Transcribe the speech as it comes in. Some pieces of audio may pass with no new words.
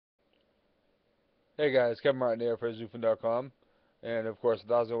Hey guys, Kevin Martin here for XUFN.com and of course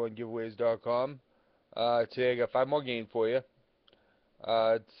 1001giveaways.com. Today I got 5 more games for you.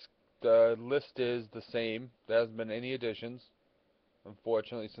 The list is the same. There hasn't been any additions,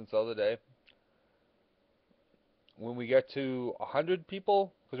 unfortunately, since the other day. When we get to 100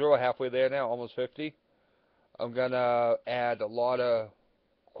 people, because we're about halfway there now, almost 50, I'm gonna add a lot of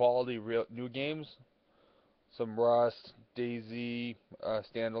quality real new games. Some Rust, DayZ,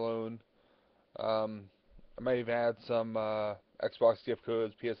 standalone. I might even add some Xbox gift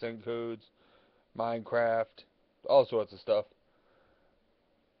codes, PSN codes, Minecraft, all sorts of stuff.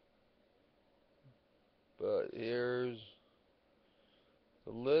 But here's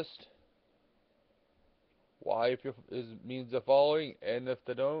the list. Y if means they're following, N if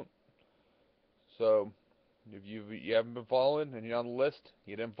they don't. So if you haven't been following and you're on the list,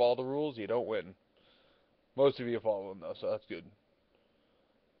 you didn't follow the rules, you don't win. Most of you are following though, so that's good.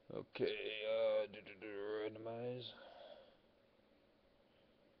 Okay, randomize.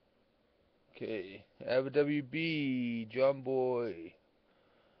 Okay, WB, John Boy,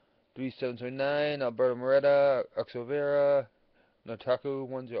 3729, Alberto Moretta, XUFN, Notaku,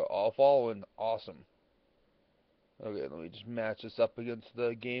 ones are all following. Awesome. Okay, let me just match this up against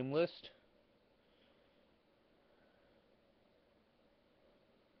the game list.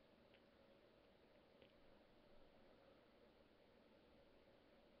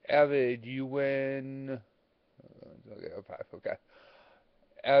 Avid, you win. Okay.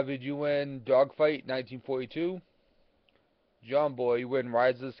 Avid, you win Dogfight 1942. John Boy, you win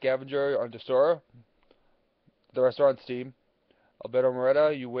Rise of the Scavenger on Desura, the restaurant's team. Alberto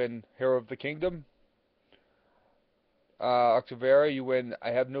Moretta, you win Hero of the Kingdom. XUFN, you win I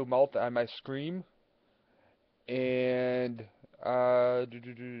Have No Mouth, I Might Scream. And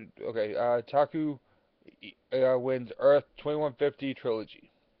Taku wins Earth 2150 Trilogy.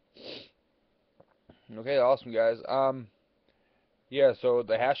 Okay, awesome guys. Yeah, so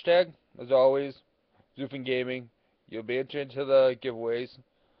the hashtag, as always, XUFN Gaming. You'll be entered into the giveaways,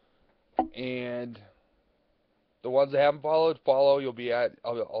 and the ones that haven't followed, follow. You'll be at.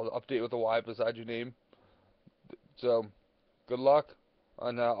 I'll update with a Y beside your name. So, good luck.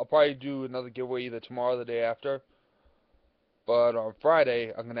 And I'll probably do another giveaway either tomorrow or the day after. But on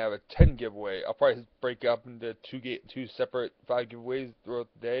Friday, I'm gonna have a 10 giveaway. I'll probably break up into two separate 5 giveaways throughout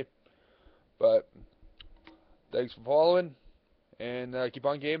the day. But thanks for following, and keep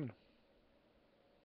on gaming.